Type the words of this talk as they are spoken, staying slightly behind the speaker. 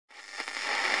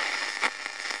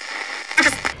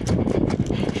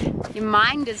Your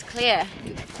mind is clear.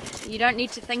 You don't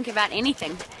need to think about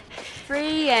anything.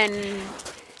 Free, and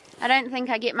I don't think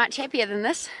I get much happier than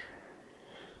this.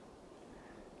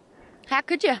 How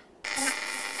could you?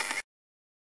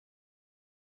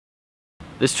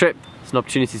 This trip is an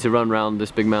opportunity to run around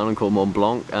this big mountain called Mont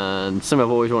Blanc, and something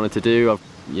I've always wanted to do.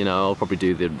 I'll probably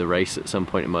do the race at some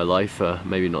point in my life,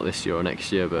 maybe not this year or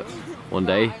next year, but one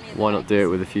day. Why not do it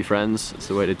with a few friends? It's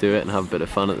the way to do it and have a bit of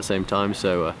fun at the same time.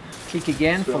 So click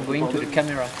again for going to the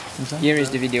camera. Here is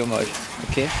the video mode,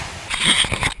 okay?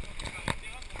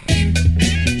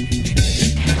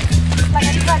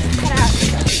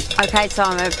 Okay, so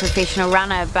I'm a professional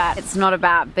runner, but it's not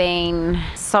about being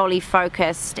solely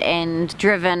focused and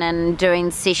driven and doing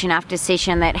session after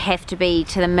session that have to be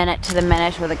to the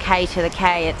minute or the K to the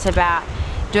K. It's about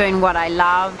doing what I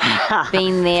love,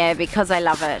 being there because I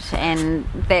love it, and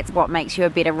that's what makes you a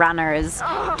better runner, is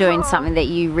doing something that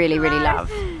you really, really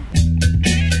love.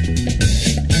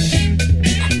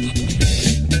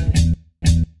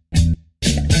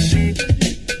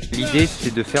 L'idée,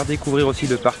 c'est de faire découvrir aussi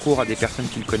le parcours à des personnes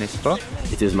qui ne le connaissent pas.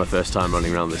 it is my first time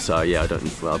running around this, so yeah,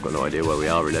 I've got no idea where we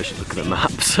are really. I should look at a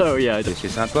map. So yeah. C'est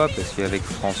sympa parce qu'avec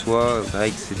François,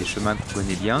 Greg, c'est des chemins qu'on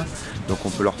connaît bien, donc on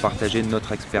peut leur partager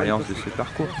notre expérience de ce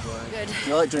parcours.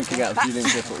 You like drinking out of Julien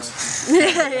Chorier?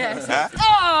 Yeah.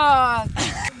 Oh!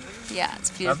 Yeah,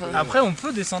 it's beautiful. Après, on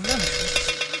peut descendre là.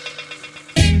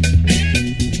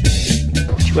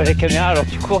 Tu vois la caméra, alors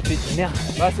tu cours, tu te dis merde.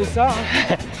 Bah c'est ça.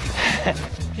 Hein.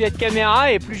 Plus il y a de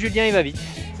caméra et plus Julien il va vite.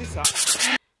 C'est ça.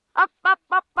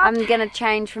 I'm gonna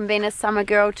change from being a summer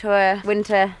girl to a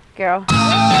winter girl.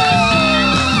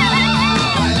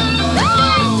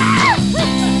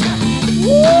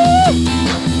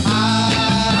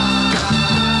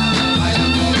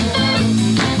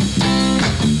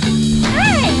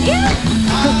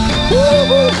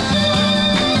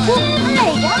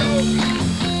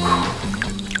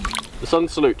 The sun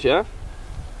salute, yeah?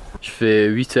 Je fais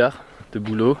 8 heures de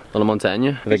boulot dans la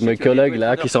montagne avec mes collègues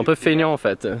là qui sont un peu feignants en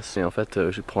fait. Et en fait,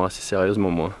 je prends assez sérieusement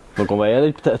moi. Donc on va y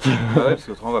aller peut-être. Ouais, parce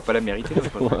qu'autrement on va pas la mériter.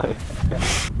 Ouais.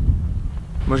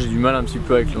 Moi j'ai du mal un petit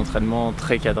peu avec l'entraînement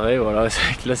très cadré, voilà.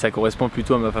 Là ça correspond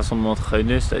plutôt à ma façon de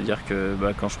m'entraîner, c'est-à-dire que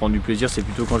quand je prends du plaisir, c'est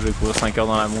plutôt quand je vais courir 5 heures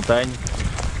dans la montagne.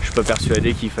 Je suis pas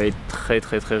persuadé qu'il faille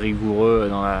être très rigoureux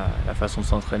dans la façon de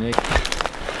s'entraîner.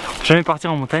 Jamais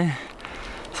partir en montagne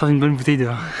sans une bonne bouteille de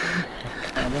vin.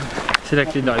 C'est la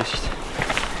clé de la réussite.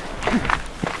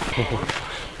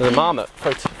 There's a marmot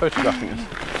photographing us.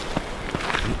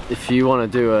 If you want to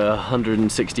do a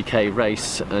 160k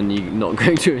race and you're not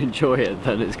going to enjoy it,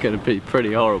 then it's going to be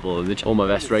pretty horrible. All my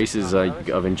best races,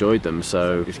 I've enjoyed them,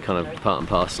 so it's kind of part and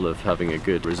parcel of having a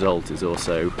good result is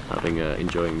also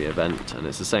enjoying the event, and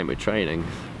it's the same with training.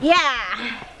 Yeah!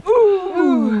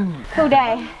 Ooh. Cool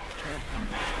day.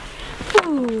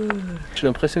 J'ai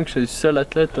l'impression que je suis le seul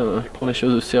athlète à prendre les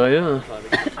choses au sérieux.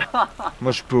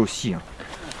 Moi je peux aussi. Hein.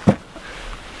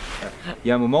 Il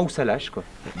y a un moment où ça lâche quoi.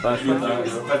 It's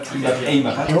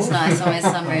nice on my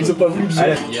summer.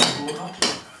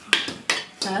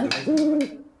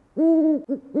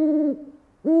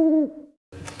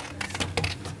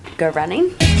 Go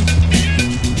running.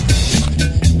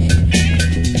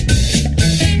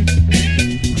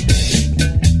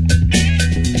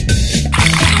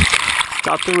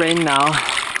 Stop the rain now.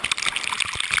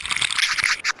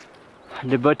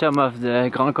 The bottom of the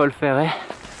Grand Col Ferret.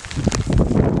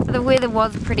 The weather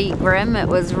was pretty grim. It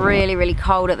was really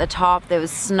cold at the top. There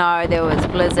was snow, there was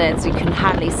blizzards, you can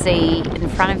hardly see in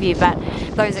front of you, but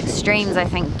those extremes I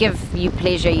think give you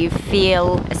pleasure. You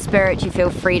feel a spirit, you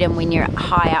feel freedom when you're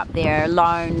high up there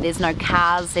alone. There's no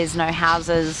cars, there's no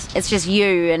houses. It's just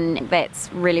you, and that's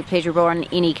really pleasurable in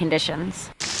any conditions.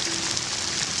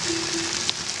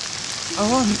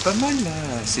 Oh, on est pas mal là,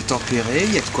 c'est tempéré,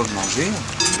 il y a de quoi manger.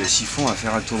 Le chiffon va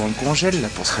faire un tour dans le congèle là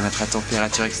pour se remettre à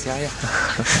température extérieure.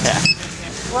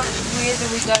 Where do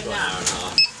we go now?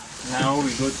 Now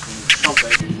we go to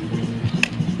Champagne.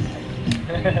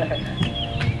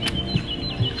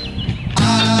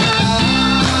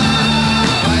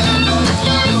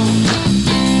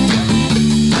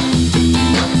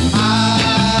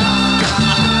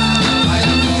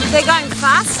 They're going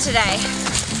fast today.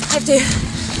 I have to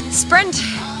sprint.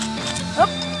 Oh.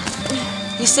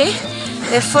 You see?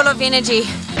 They're full of energy.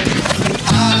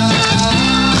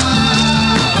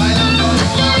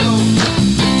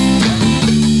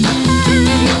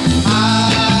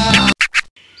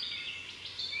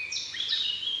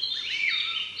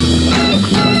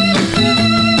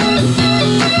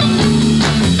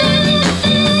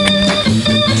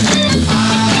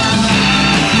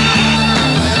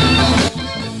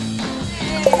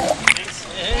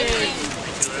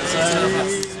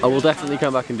 I will definitely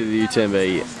come back and do the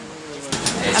UTMB.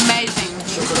 Amazing.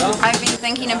 I've been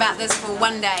thinking about this for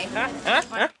one day.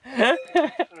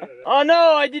 Oh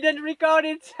no, I didn't record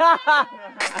it!